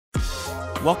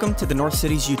Welcome to the North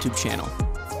Cities YouTube channel.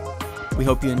 We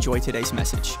hope you enjoy today's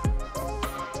message.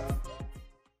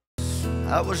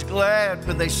 I was glad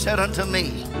when they said unto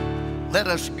me, let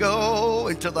us go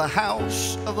into the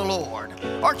house of the Lord.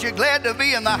 Aren't you glad to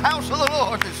be in the house of the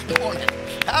Lord this morning?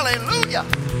 Hallelujah.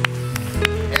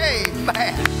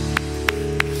 Amen.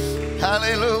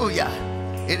 Hallelujah.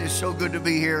 It is so good to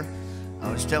be here.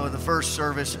 I was telling the first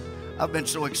service, I've been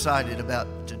so excited about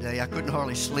today. I couldn't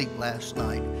hardly sleep last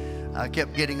night. I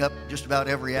kept getting up just about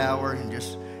every hour and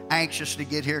just anxious to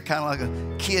get here, kind of like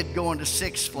a kid going to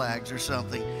Six Flags or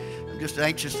something. I'm just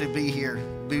anxious to be here,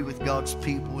 be with God's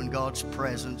people in God's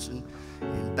presence and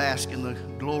bask in the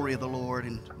glory of the Lord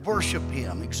and worship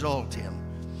Him, exalt Him.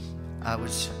 I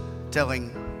was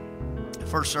telling the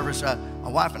first service, my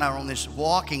wife and I are on this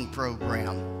walking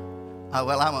program. I'm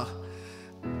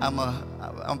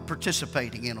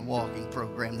participating in a walking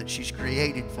program that she's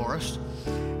created for us.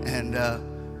 And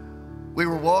we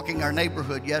were walking our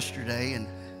neighborhood yesterday, and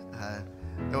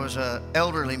there was an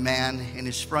elderly man in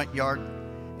his front yard,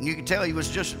 and you could tell he was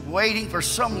just waiting for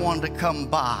someone to come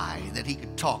by that he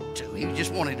could talk to. He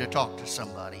just wanted to talk to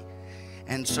somebody.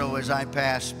 And so as I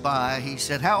passed by, he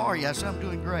said, "How are you?" I said, "I'm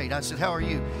doing great." I said, "How are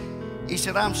you?" He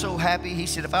said, "I'm so happy." He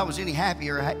said, "If I was any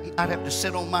happier, I'd have to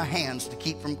sit on my hands to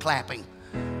keep from clapping."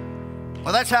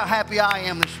 Well, that's how happy I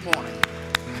am this morning.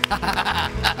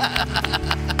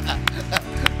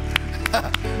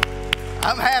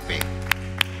 I'm happy.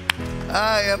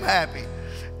 I am happy.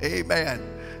 Amen.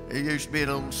 There used to be a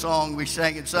little song we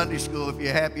sang in Sunday school, if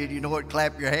you're happy and you know it,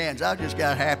 clap your hands. I just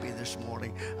got happy this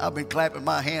morning. I've been clapping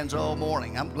my hands all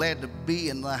morning. I'm glad to be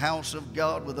in the house of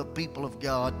God with the people of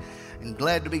God, and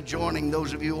glad to be joining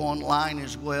those of you online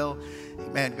as well.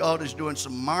 Amen. God is doing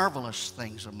some marvelous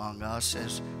things among us.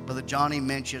 As Brother Johnny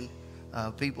mentioned,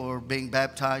 people are being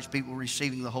baptized, people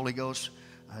receiving the Holy Ghost.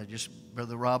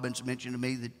 Brother Robbins mentioned to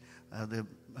me that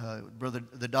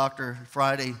the doctor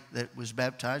Friday that was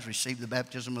baptized received the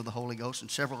baptism of the Holy Ghost,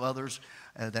 and several others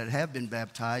that have been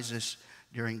baptized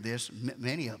during this.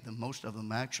 Many of them, most of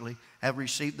them actually, have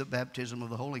received the baptism of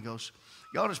the Holy Ghost.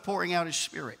 God is pouring out His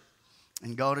Spirit,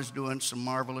 and God is doing some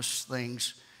marvelous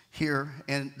things here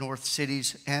in North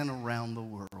Cities and around the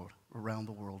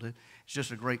world. It's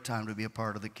just a great time to be a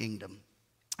part of the kingdom.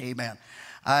 Amen.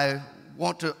 I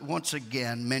want to once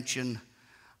again mention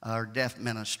our deaf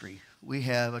ministry. We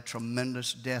have a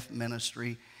tremendous deaf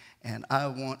ministry, and I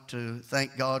want to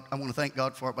thank God. I want to thank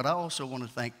God for it, but I also want to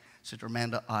thank Sister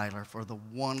Amanda Eiler for the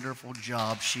wonderful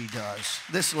job she does.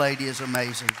 This lady is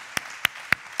amazing.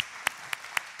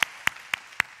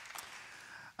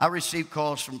 I receive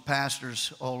calls from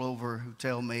pastors all over who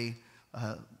tell me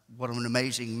what an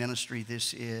amazing ministry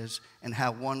this is and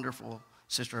how wonderful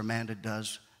Sister Amanda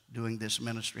does doing this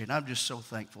ministry, and I'm just so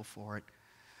thankful for it.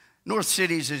 North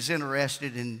Cities is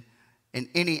interested in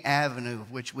any avenue of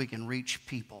which we can reach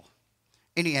people,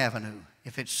 any avenue.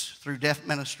 If it's through deaf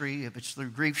ministry, if it's through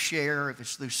grief share, if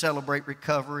it's through Celebrate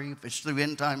Recovery, if it's through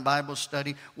End Time Bible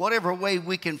Study, whatever way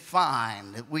we can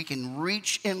find that we can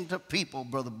reach into people,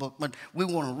 Brother Bookman, we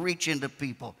want to reach into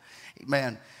people.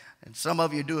 Amen. And some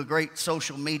of you do a great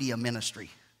social media ministry.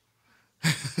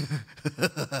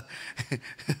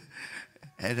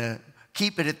 And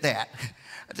keep it at that.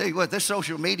 I tell you what, this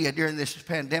social media during this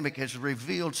pandemic has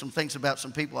revealed some things about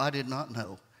some people I did not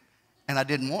know, and I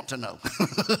didn't want to know.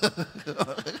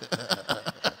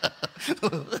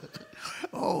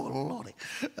 Oh, Lordy.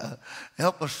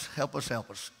 Help us.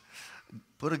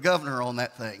 Put a governor on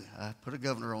that thing. Put a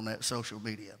governor on that social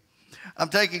media. I'm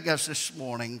taking us this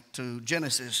morning to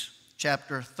Genesis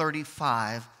chapter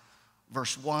 35,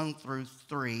 verse 1 through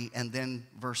 3, and then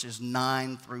verses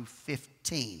 9 through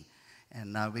 15.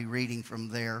 And I'll be reading from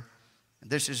there.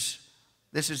 This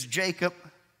is Jacob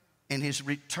in his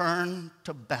return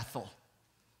to Bethel.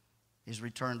 His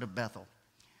return to Bethel.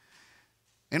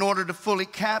 In order to fully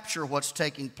capture what's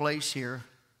taking place here,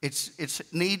 it's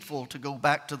needful to go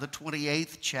back to the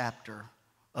 28th chapter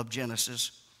of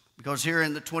Genesis, because here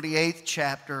in the 28th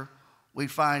chapter we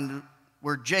find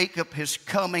where Jacob is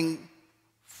coming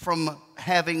from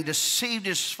having deceived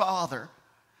his father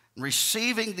and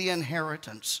receiving the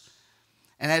inheritance.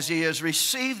 And as he has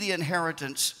received the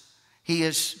inheritance, he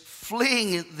is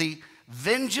fleeing the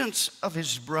vengeance of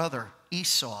his brother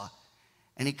Esau.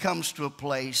 And he comes to a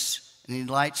place and he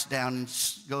lights down and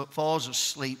falls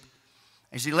asleep.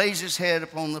 As he lays his head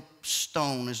upon the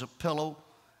stone as a pillow,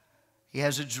 he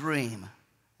has a dream.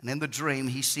 And in the dream,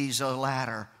 he sees a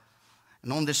ladder.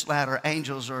 And on this ladder,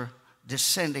 angels are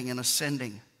descending and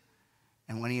ascending.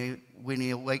 And when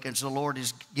he awakens, the Lord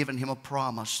has given him a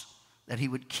promise that He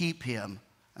would keep him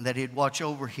and that He'd watch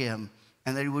over him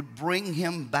and that he would bring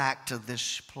him back to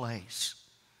this place.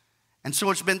 And so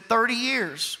it's been 30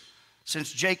 years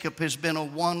since Jacob has been a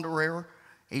wanderer.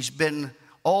 He's been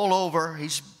all over.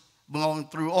 He's gone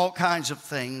through all kinds of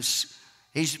things.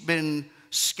 He's been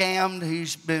scammed.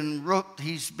 He's been rooked.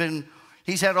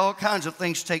 He's had all kinds of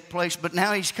things take place. But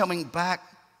now he's coming back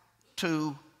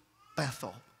to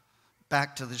Bethel,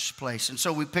 back to this place. And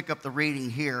so we pick up the reading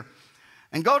here.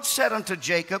 And God said unto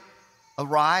Jacob,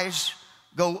 arise,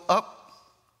 go up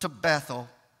to Bethel,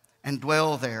 and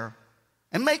dwell there,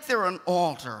 and make there an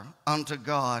altar unto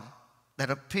God that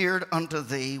appeared unto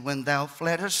thee when thou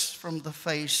fleddest from the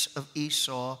face of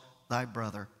Esau thy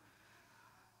brother.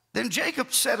 Then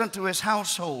Jacob said unto his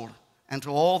household and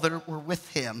to all that were with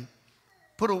him,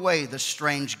 put away the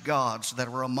strange gods that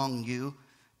are among you,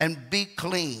 and be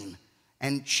clean,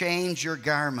 and change your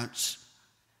garments.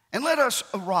 And let us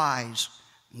arise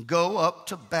and go up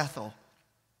to Bethel,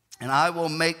 and I will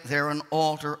make there an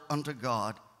altar unto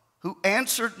God, who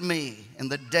answered me in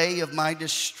the day of my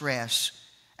distress,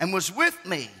 and was with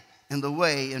me in the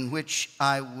way in which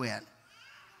I went.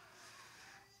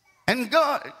 And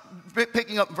God,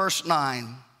 picking up verse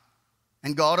 9,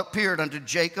 and God appeared unto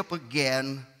Jacob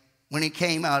again when he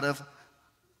came out of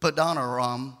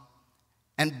Padanaram,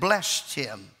 and blessed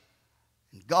him.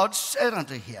 And God said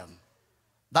unto him,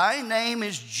 thy name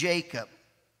is Jacob.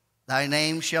 Thy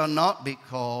name shall not be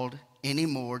called any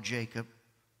more Jacob,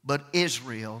 but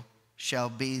Israel shall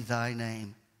be thy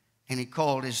name. And he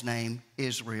called his name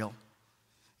Israel.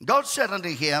 God said unto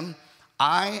him,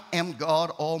 I am God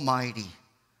Almighty.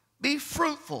 Be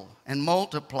fruitful and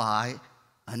multiply.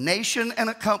 A nation and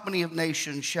a company of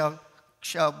nations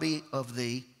shall be of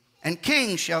thee, and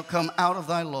kings shall come out of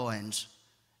thy loins.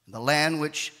 The land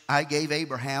which I gave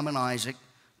Abraham and Isaac,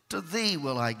 to thee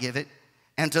will I give it,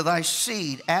 and to thy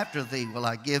seed after thee will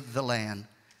I give the land.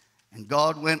 And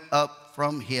God went up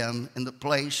from him in the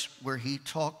place where he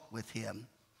talked with him.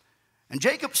 And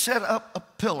Jacob set up a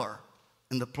pillar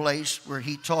in the place where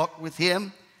he talked with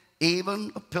him,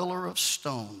 even a pillar of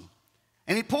stone.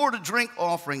 And he poured a drink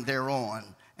offering thereon,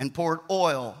 and poured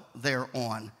oil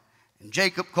thereon. And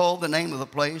Jacob called the name of the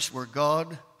place where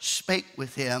God spake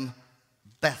with him,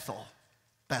 Bethel.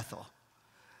 Bethel.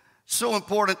 So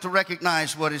important to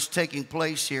recognize what is taking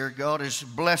place here. God is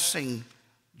blessing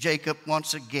Jacob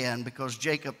once again, because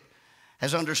Jacob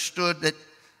has understood that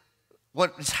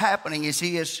what is happening is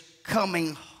he is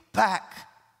coming back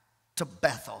to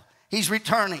Bethel. He's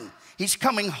returning. He's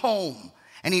coming home,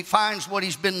 and he finds what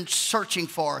he's been searching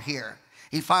for here.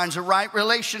 He finds a right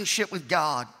relationship with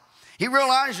God. He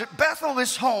realized that Bethel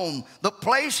is home, the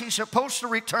place he's supposed to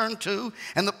return to,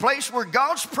 and the place where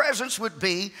God's presence would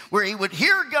be, where he would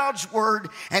hear God's word,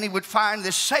 and he would find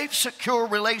this safe, secure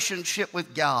relationship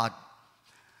with God.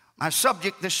 My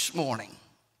subject this morning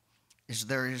is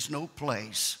there is no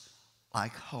place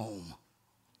like home.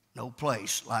 No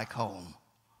place like home.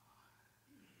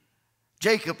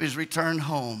 Jacob is returned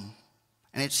home,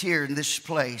 and it's here in this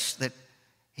place that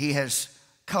he has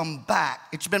come back.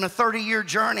 It's been a 30-year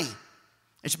journey.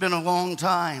 It's been a long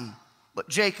time, but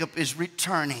Jacob is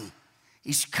returning.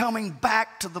 He's coming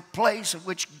back to the place of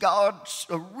which God's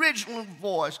original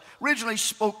voice originally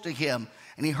spoke to him,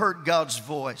 and he heard God's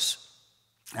voice.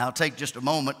 Now, I'll take just a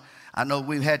moment. I know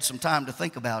we've had some time to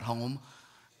think about home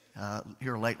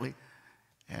here lately,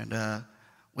 and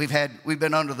we've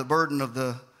been under the burden of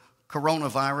the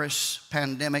coronavirus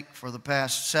pandemic for the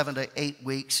past 7 to 8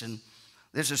 weeks, and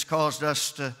this has caused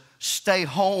us to stay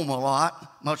home a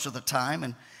lot, much of the time.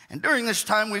 And during this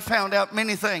time, we found out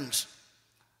many things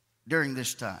during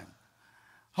this time.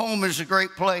 Home is a great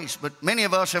place, but many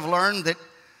of us have learned that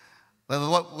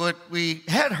what we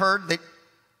had heard, that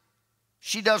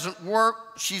she doesn't work,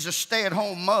 she's a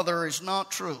stay-at-home mother, is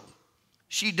not true.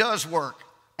 She does work,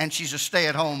 and she's a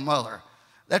stay-at-home mother.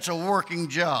 That's a working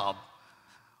job.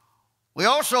 We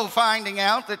also finding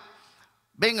out that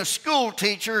being a school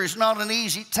teacher is not an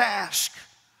easy task.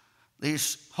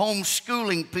 These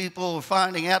homeschooling people are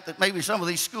finding out that maybe some of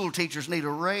these school teachers need a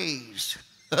raise.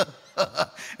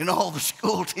 And all the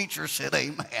school teachers said,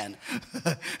 amen.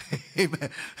 Amen.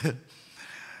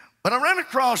 But I ran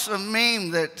across a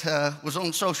meme that was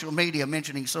on social media,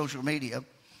 mentioning social media,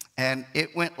 and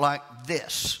it went like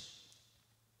this.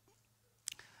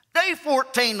 Day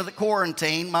 14 of the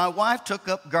quarantine, my wife took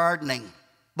up gardening,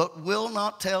 but will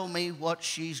not tell me what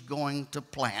she's going to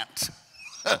plant.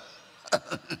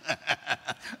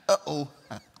 Uh-oh.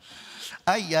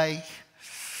 Ay-ay.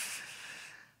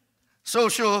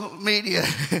 Social media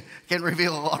can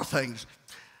reveal a lot of things.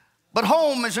 But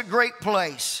home is a great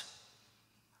place.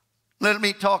 Let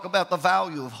me talk about the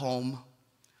value of home.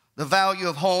 The value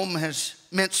of home has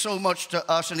meant so much to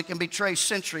us, and it can be traced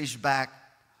centuries back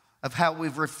of how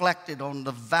we've reflected on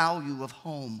the value of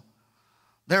home.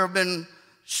 There have been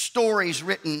stories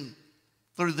written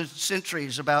through the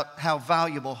centuries about how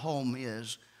valuable home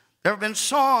is. There have been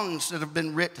songs that have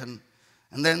been written,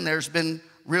 and then there's been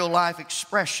real-life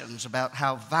expressions about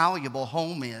how valuable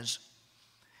home is.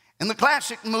 In the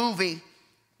classic movie,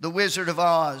 The Wizard of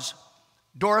Oz,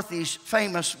 Dorothy's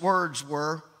famous words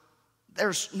were,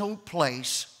 "There's no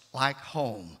place like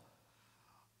home."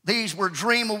 These were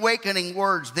dream-awakening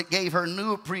words that gave her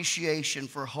new appreciation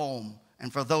for home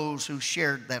and for those who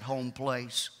shared that home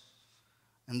place.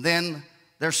 And then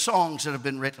there's songs that have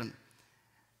been written.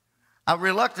 I'm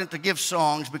reluctant to give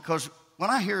songs because when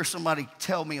I hear somebody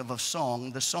tell me of a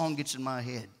song, the song gets in my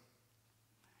head.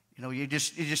 You know, you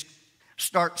just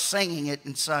start singing it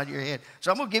inside your head.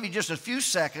 So I'm going to give you just a few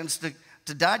seconds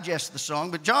to digest the song.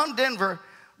 But John Denver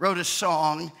wrote a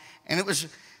song, and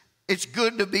 "It's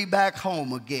Good to Be Back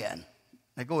Home Again."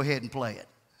 Now go ahead and play it.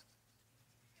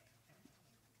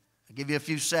 I'll give you a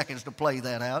few seconds to play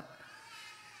that out.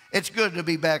 It's good to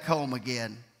be back home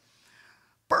again.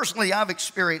 Personally, I've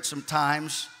experienced some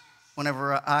times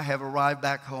whenever I have arrived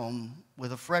back home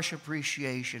with a fresh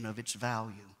appreciation of its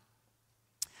value.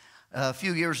 A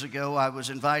few years ago, I was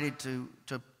invited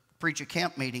to preach a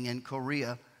camp meeting in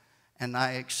Korea, and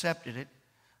I accepted it.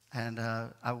 And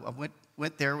I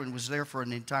went there and was there for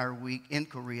an entire week in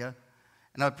Korea.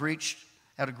 And I preached,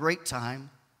 had a great time,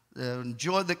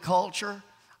 enjoyed the culture.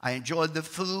 I enjoyed the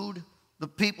food. The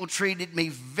people treated me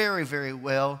very, very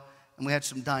well. And we had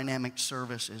some dynamic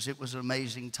services. It was an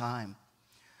amazing time.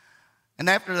 And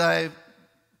after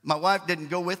my wife didn't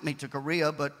go with me to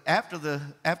Korea, but after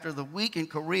the week in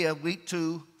Korea, we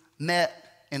two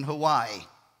met in Hawaii.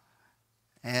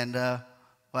 And,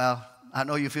 well, I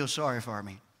know you feel sorry for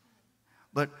me.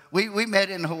 But we met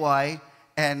in Hawaii,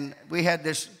 and we had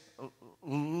this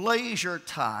leisure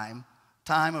time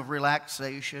of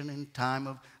relaxation and time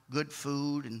of good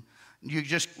food. And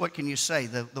what can you say?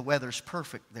 The weather's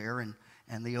perfect there, and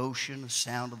the ocean, the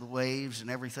sound of the waves and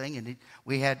everything. And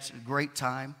we had a great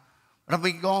time. But I've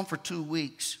been gone for 2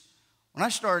 weeks. When I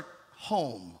start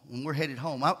home, when we're headed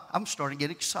home, I'm starting to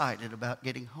get excited about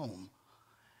getting home.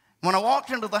 When I walked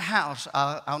into the house,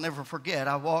 I'll never forget,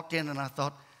 I walked in and I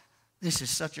thought, this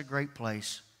is such a great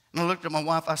place. And I looked at my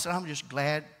wife, I said, I'm just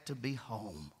glad to be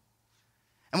home.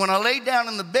 And when I laid down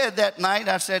in the bed that night,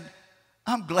 I said,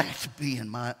 I'm glad to be in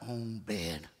my own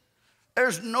bed.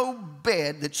 There's no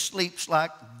bed that sleeps like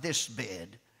this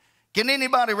bed. Can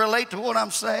anybody relate to what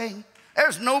I'm saying?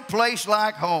 There's no place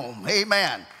like home.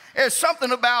 Amen. There's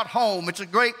something about home. It's a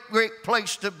great, great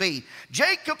place to be.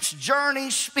 Jacob's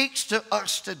journey speaks to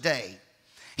us today.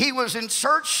 He was in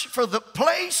search for the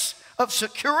place of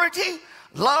security,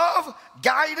 love,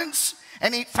 guidance,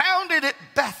 and he found it at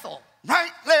Bethel,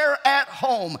 right there at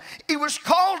home. He was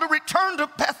called to return to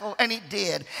Bethel, and he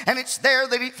did. And it's there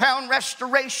that he found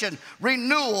restoration,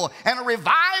 renewal, and a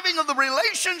reviving of the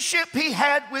relationship he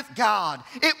had with God.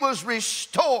 It was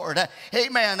restored.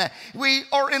 Amen. We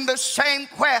are in the same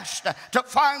quest to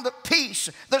find the peace,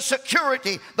 the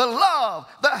security, the love,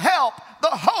 the help, the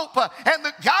hope, and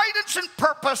the guidance and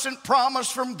purpose and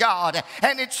promise from God.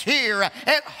 And it's here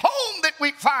at home that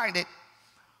we find it.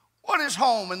 What is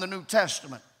home in the New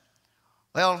Testament?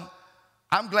 Well,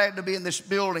 I'm glad to be in this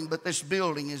building, but this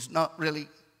building is not really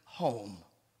home.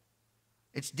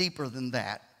 It's deeper than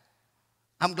that.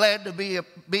 I'm glad to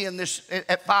be in this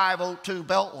at 502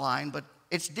 Beltline, but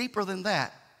it's deeper than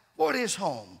that. What is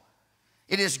home?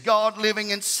 It is God living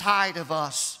inside of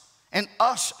us and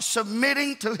us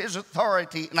submitting to his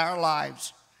authority in our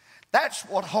lives. That's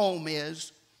what home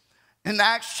is. In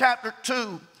Acts chapter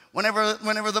 2,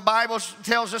 whenever the Bible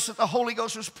tells us that the Holy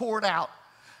Ghost was poured out,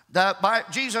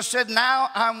 Jesus said, now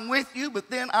I'm with you, but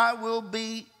then I will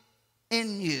be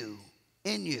in you.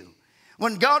 In you.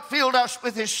 When God filled us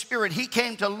with his Spirit, he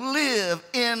came to live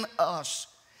in us.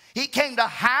 He came to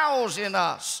house in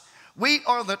us. We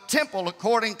are the temple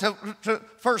according to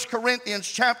 1 Corinthians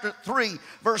chapter 3,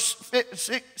 verse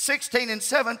 16 and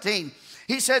 17.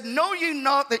 He said, know ye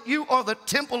not that you are the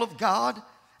temple of God,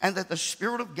 and that the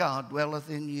Spirit of God dwelleth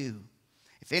in you?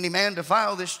 If any man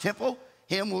defile this temple,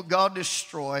 him will God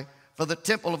destroy, for the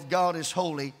temple of God is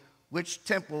holy, which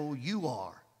temple you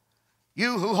are.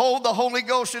 You who hold the Holy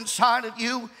Ghost inside of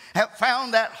you have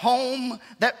found that home,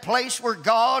 that place where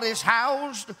God is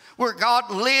housed, where God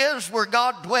lives, where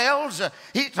God dwells.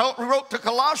 He wrote to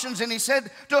Colossians and he said,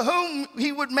 to whom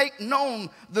he would make known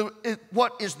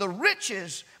what is the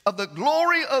riches of the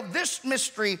glory of this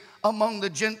mystery among the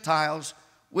Gentiles,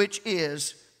 which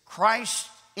is Christ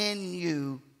in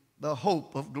you, the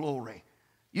hope of glory.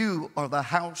 You are the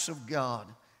house of God.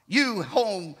 You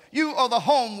are the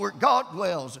home where God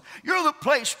dwells. You're the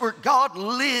place where God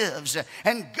lives,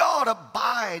 and God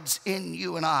abides in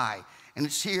you and I. And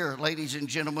it's here, ladies and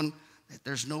gentlemen, that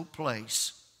there's no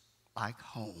place like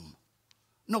home.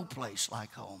 No place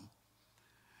like home.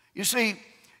 You see,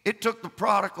 it took the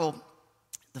prodigal,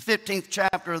 the 15th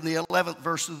chapter and the 11th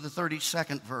verse through the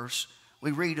 32nd verse,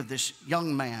 we read of this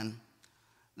young man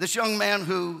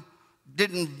who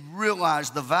didn't realize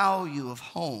the value of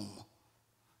home.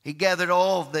 He gathered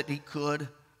all that he could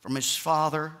from his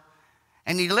father,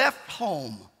 and he left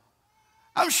home.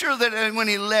 I'm sure that when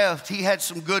he left, he had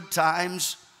some good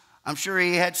times. I'm sure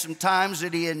he had some times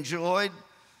that he enjoyed.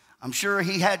 I'm sure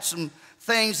he had some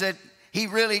things that he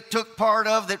really took part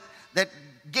of that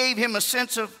gave him a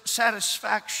sense of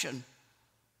satisfaction.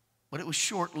 But it was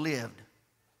short-lived.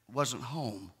 It wasn't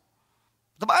home.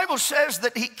 The Bible says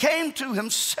that he came to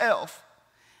himself.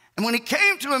 And when he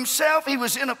came to himself, he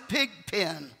was in a pig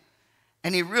pen.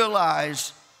 And he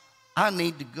realized, I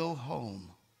need to go home.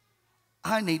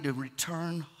 I need to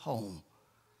return home.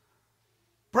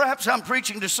 Perhaps I'm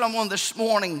preaching to someone this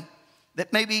morning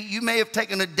that maybe you may have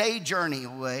taken a day journey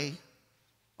away,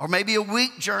 or maybe a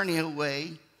week journey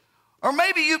away, or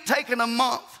maybe you've taken a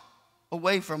month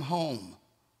away from home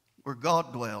where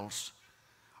God dwells.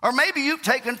 Or maybe you've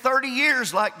taken 30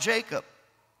 years like Jacob.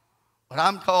 But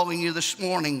I'm calling you this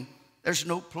morning, there's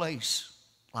no place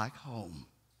like home.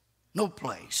 No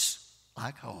place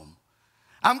like home.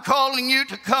 I'm calling you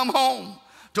to come home,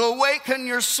 to awaken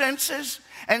your senses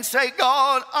and say,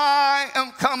 God, I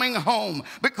am coming home,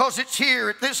 because it's here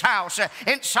at this house,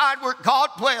 inside where God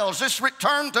dwells, this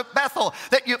return to Bethel,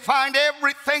 that you find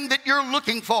everything that you're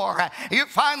looking for. You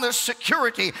find the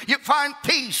security, you find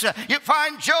peace, you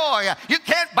find joy. You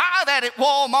can't buy that at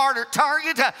Walmart or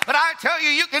Target, but I tell you,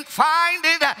 you can find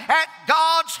it at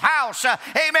God's house.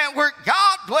 Amen. Where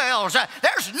God dwells,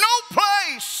 there's no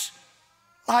place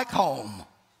like home.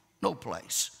 No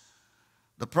place.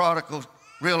 The prodigal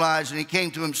realized, and he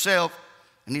came to himself,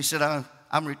 and he said,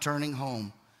 I'm returning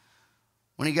home.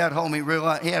 When he got home, he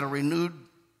realized he had a renewed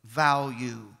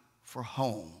value for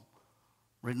home.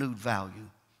 Renewed value.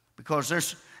 Because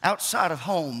there's outside of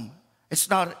home, it's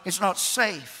not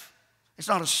safe. It's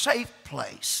not a safe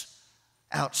place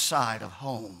outside of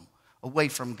home, away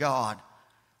from God.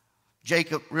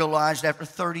 Jacob realized after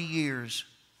 30 years,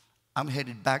 I'm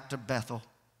headed back to Bethel.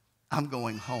 I'm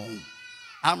going home.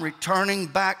 I'm returning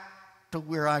back to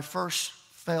where I first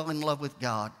fell in love with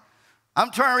God. I'm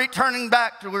returning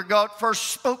back to where God first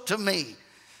spoke to me.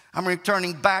 I'm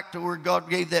returning back to where God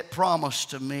gave that promise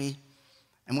to me.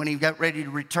 And when he got ready to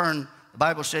return, the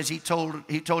Bible says he told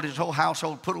his whole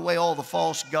household, put away all the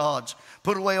false gods,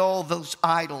 put away all those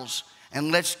idols,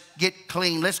 and let's get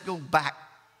clean. Let's go back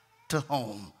to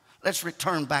home. Let's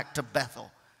return back to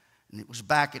Bethel. And it was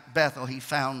back at Bethel he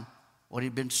found what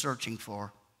he'd been searching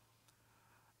for.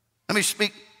 Let me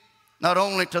speak not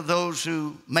only to those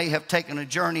who may have taken a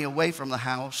journey away from the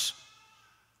house.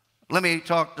 Let me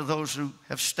talk to those who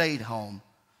have stayed home.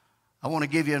 I want to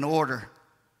give you an order.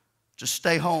 It's a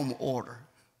stay home order.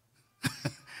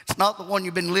 It's not the one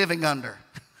you've been living under.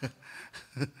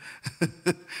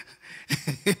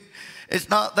 It's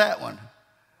not that one.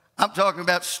 I'm talking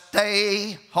about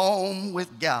stay home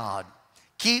with God.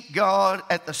 Keep God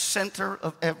at the center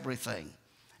of everything.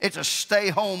 It's a stay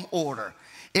home order.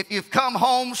 If you've come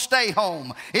home, stay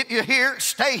home. If you're here,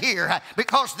 stay here,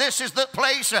 because this is the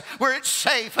place where it's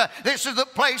safe. This is the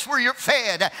place where you're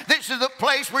fed. This is the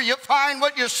place where you find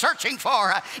what you're searching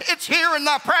for. It's here in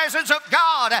the presence of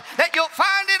God that you'll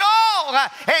find it all.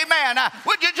 Amen.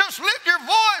 Would you just lift your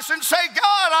voice and say, God,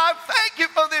 I thank you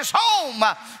for this home.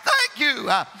 Thank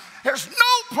you. There's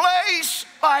no place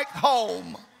like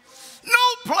home.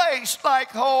 No place like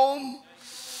home.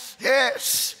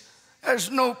 Yes,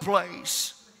 there's no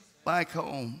place like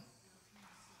home.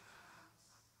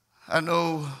 I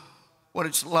know what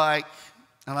it's like,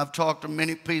 and I've talked to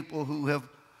many people who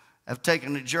have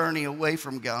taken a journey away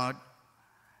from God,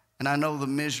 and I know the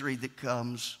misery that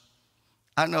comes.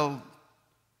 I know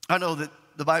that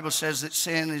the Bible says that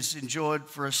sin is enjoyed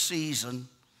for a season.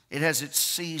 It has its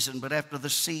season, but after the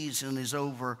season is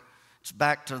over, it's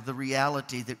back to the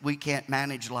reality that we can't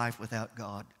manage life without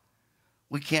God.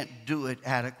 We can't do it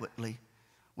adequately.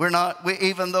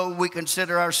 Even though we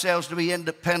consider ourselves to be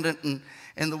independent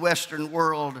in the Western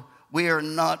world, we are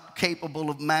not capable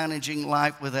of managing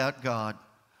life without God.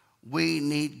 We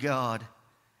need God,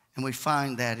 and we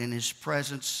find that in His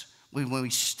presence, when we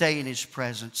stay in His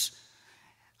presence.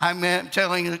 I'm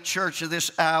telling the church of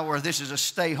this hour, this is a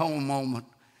stay-home moment.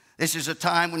 This is a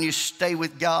time when you stay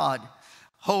with God.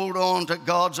 Hold on to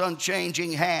God's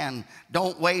unchanging hand.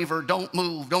 Don't waver. Don't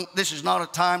move. This is not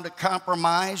a time to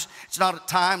compromise. It's not a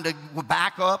time to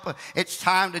back up. It's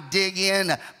time to dig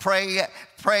in, pray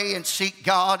and seek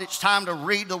God. It's time to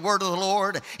read the word of the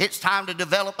Lord. It's time to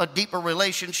develop a deeper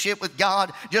relationship with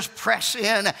God. Just press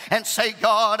in and say,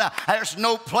 God, there's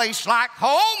no place like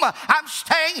home. I'm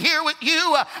staying here with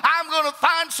you. I'm going to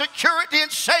find security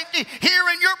and safety here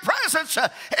in your presence.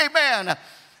 Amen.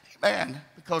 Amen.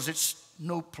 Because it's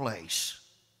no place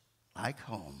like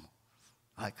home.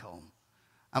 Like home.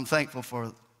 I'm thankful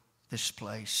for this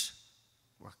place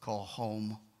we call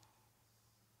home.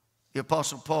 The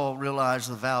Apostle Paul realized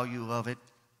the value of it.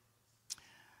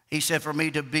 He said, for me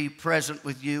to be present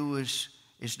with you is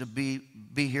to be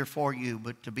here for you,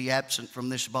 but to be absent from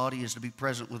this body is to be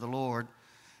present with the Lord.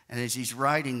 And as he's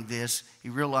writing this, he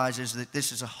realizes that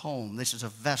this is a home. This is a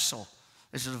vessel.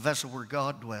 This is a vessel where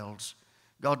God dwells.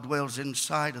 God dwells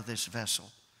inside of this vessel.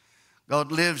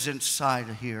 God lives inside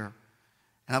of here,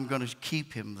 and I'm going to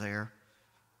keep him there.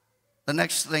 The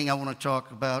next thing I want to talk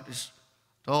about is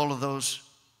to all of those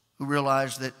who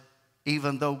realize that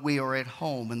even though we are at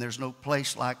home and there's no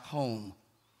place like home,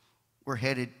 we're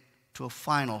headed to a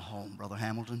final home, Brother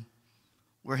Hamilton.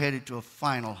 We're headed to a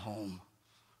final home.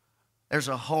 There's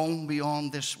a home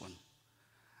beyond this one.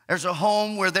 There's a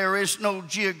home where there is no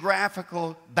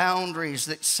geographical boundaries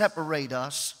that separate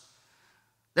us.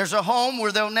 There's a home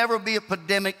where there'll never be a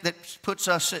pandemic that puts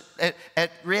us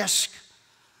at risk.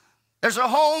 There's a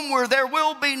home where there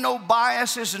will be no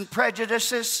biases and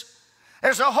prejudices.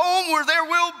 There's a home where there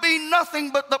will be nothing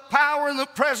but the power and the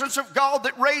presence of God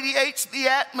that radiates the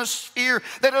atmosphere,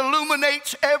 that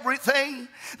illuminates everything.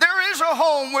 There is a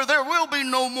home where there will be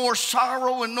no more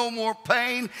sorrow and no more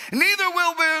pain. Neither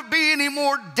will there be any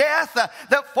more death.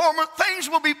 The former things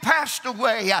will be passed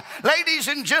away. Ladies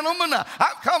and gentlemen,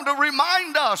 I've come to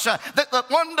remind us that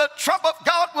when the trump of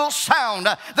God will sound,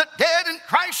 the dead in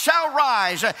Christ shall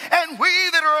rise, and we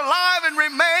that are alive and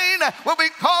remain will be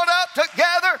caught up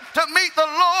together to meet the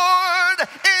Lord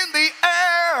in the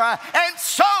air, and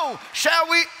so shall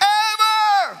we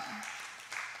ever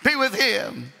be with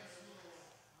him.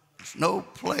 There's no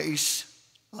place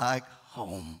like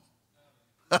home.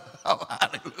 Oh,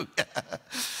 hallelujah.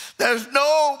 There's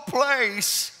no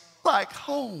place like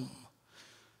home.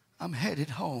 I'm headed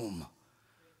home.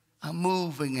 I'm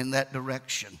moving in that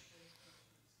direction.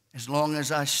 As long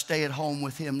as I stay at home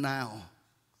with him now,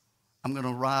 I'm going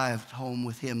to arrive home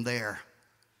with him there.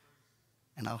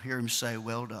 And I'll hear him say,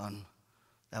 well done,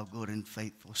 thou good and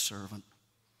faithful servant.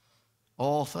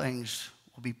 All things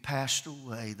will be passed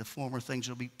away. The former things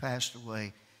will be passed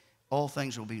away. All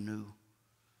things will be new.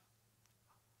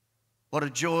 What a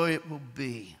joy it will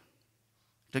be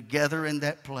together in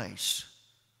that place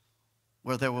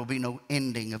where there will be no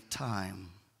ending of time.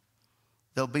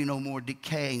 There'll be no more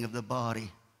decaying of the body.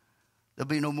 There'll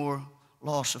be no more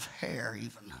loss of hair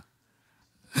even.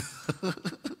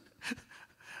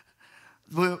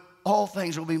 All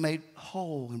things will be made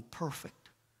whole and perfect.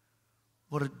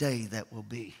 What a day that will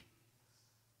be.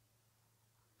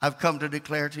 I've come to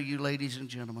declare to you, ladies and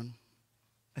gentlemen,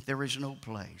 that there is no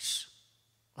place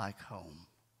like home.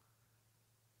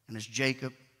 And as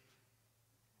Jacob,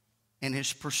 in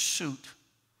his pursuit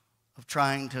of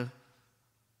trying to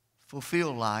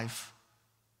fulfill life,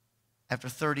 after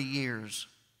 30 years,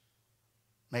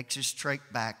 makes his trek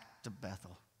back to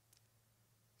Bethel.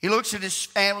 He looks at his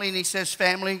family and he says,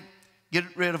 family,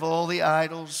 get rid of all the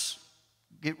idols.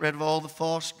 Get rid of all the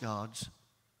false gods.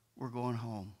 We're going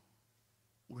home.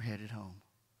 We're headed home.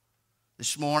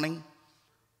 This morning,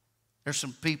 there's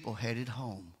some people headed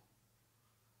home.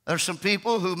 There's some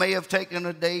people who may have taken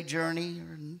a day journey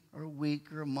or a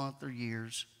week or a month or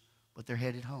years, but they're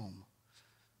headed home.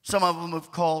 Some of them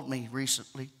have called me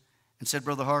recently and said,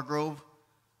 Brother Hargrove,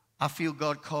 I feel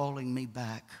God calling me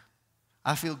back.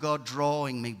 I feel God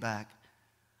drawing me back.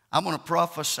 I'm going to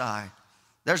prophesy.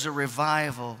 There's a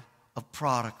revival of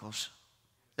prodigals.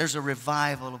 There's a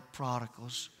revival of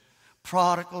prodigals.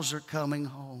 Prodigals are coming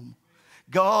home.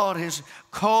 God is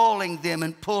calling them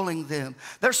and pulling them.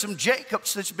 There's some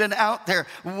Jacobs that's been out there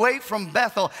away from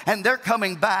Bethel, and they're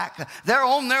coming back. They're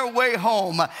on their way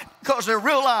home because they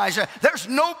realize there's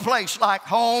no place like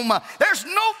home. There's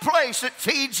no place that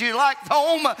feeds you like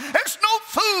home. There's no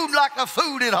food like the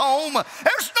food at home.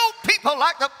 There's no people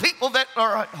like the people that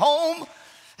are at home.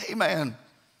 Amen.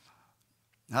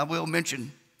 I will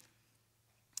mention,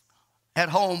 at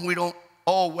home we don't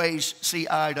always see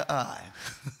eye to eye.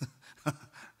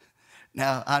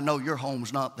 Now, I know your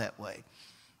home's not that way,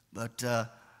 but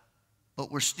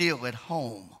we're still at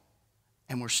home,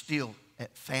 and we're still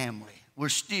at family. We're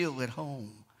still at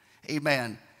home.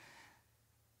 Amen.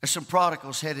 There's some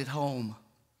prodigals headed home.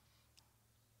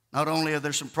 Not only are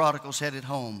there some prodigals headed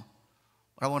home,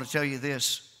 but I want to tell you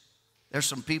this. There's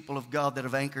some people of God that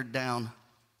have anchored down.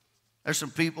 There's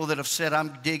some people that have said,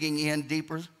 I'm digging in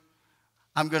deeper.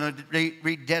 I'm going to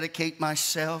rededicate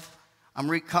myself. I'm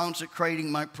reconsecrating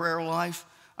my prayer life.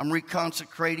 I'm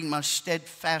reconsecrating my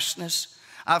steadfastness.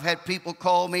 I've had people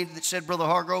call me that said, Brother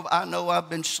Hargrove, I know I've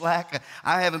been slack.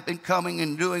 I haven't been coming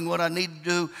and doing what I need to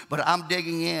do, but I'm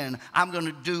digging in. I'm going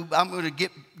to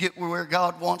get where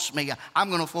God wants me. I'm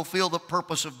going to fulfill the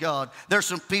purpose of God. There's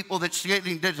some people that's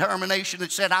getting determination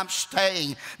that said, I'm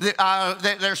staying.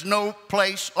 There's no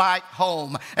place like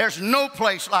home. There's no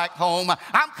place like home.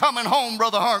 I'm coming home,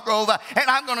 Brother Hargrove, and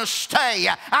I'm going to stay.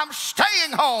 I'm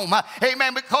staying home.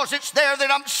 Amen. Because it's there that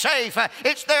I'm safe.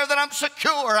 It's there that I'm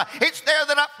secure. It's there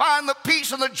that I find the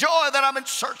peace and the joy that I've been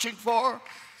searching for.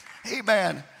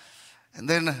 Amen. And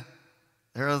then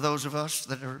there are those of us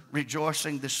that are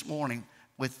rejoicing this morning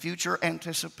with future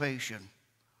anticipation,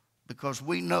 because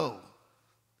we know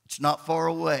it's not far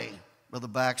away, Brother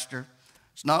Baxter.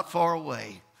 It's not far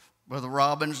away, Brother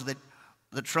Robbins, that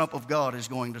the trump of God is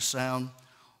going to sound.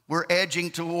 We're edging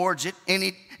towards it,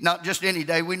 not just any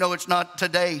day. We know it's not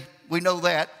today. We know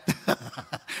that.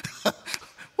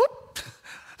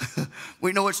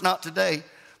 We know it's not today,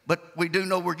 but we do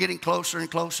know we're getting closer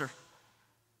and closer.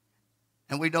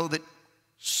 And we know that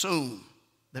soon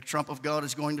the trump of God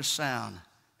is going to sound,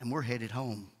 and we're headed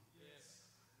home.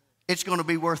 It's going to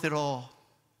be worth it all.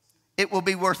 It will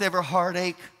be worth every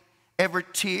heartache, every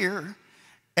tear,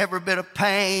 every bit of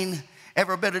pain,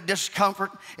 every bit of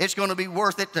discomfort. It's going to be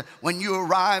worth it when you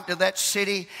arrive to that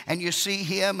city and you see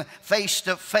him face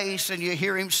to face and you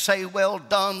hear him say, well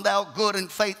done, thou good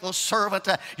and faithful servant.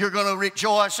 You're going to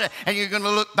rejoice, and you're going to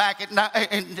look back in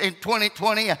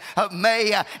 2020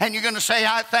 May, and you're going to say,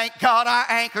 I thank God I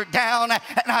anchored down and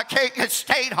I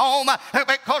stayed home,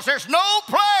 because there's no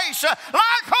place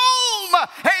like home.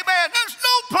 Amen. There's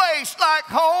no place like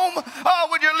home. Oh,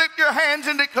 would you lift your hands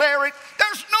and declare it?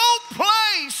 There's no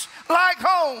place like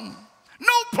home.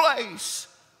 No place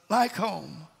like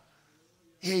home.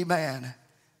 Amen.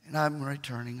 And I'm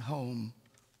returning home,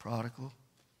 prodigal.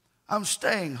 I'm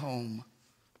staying home,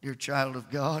 dear child of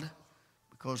God,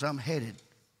 because I'm headed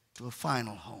to a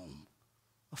final home.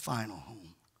 A final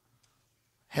home.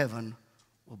 Heaven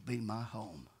will be my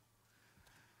home.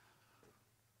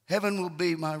 Heaven will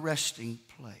be my resting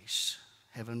place.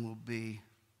 Heaven will be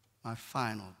my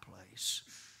final place.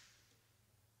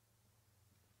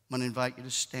 I'm going to invite you to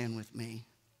stand with me.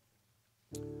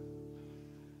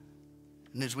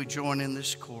 And as we join in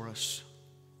this chorus,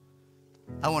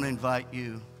 I want to invite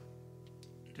you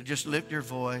to just lift your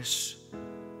voice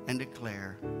and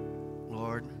declare,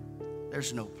 Lord,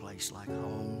 there's no place like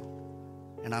home,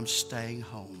 and I'm staying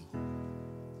home.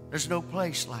 There's no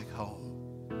place like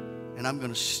home, and I'm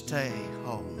going to stay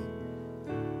home,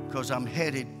 because I'm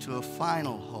headed to a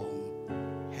final home.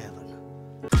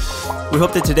 We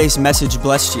hope that today's message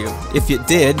blessed you. If it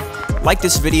did, like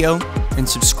this video and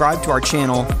subscribe to our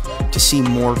channel to see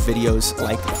more videos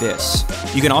like this.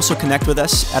 You can also connect with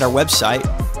us at our website,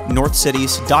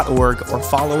 northcities.org, or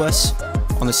follow us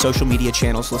on the social media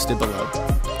channels listed below.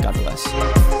 God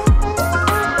bless.